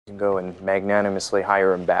can go and magnanimously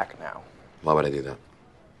hire him back now. Why would I do that?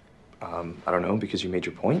 I don't know, because you made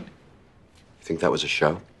your point? You think that was a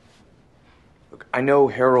show? Look, I know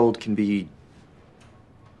Harold can be...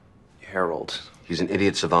 Harold. He's an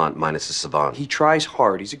idiot savant minus a savant. He tries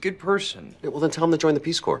hard. He's a good person. Yeah, well, then tell him to join the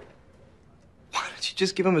Peace Corps. Why don't you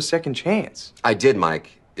just give him a second chance? I did,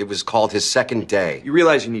 Mike. It was called his second day. You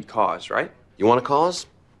realize you need cause, right? You want a cause?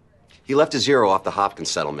 He left a zero off the Hopkins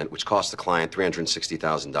settlement, which cost the client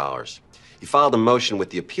 $360,000. He filed a motion with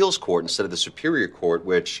the appeals court instead of the Superior Court,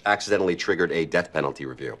 which accidentally triggered a death penalty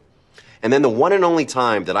review. And then the one and only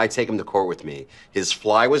time that I take him to court with me, his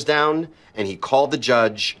fly was down, and he called the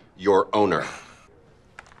judge your owner.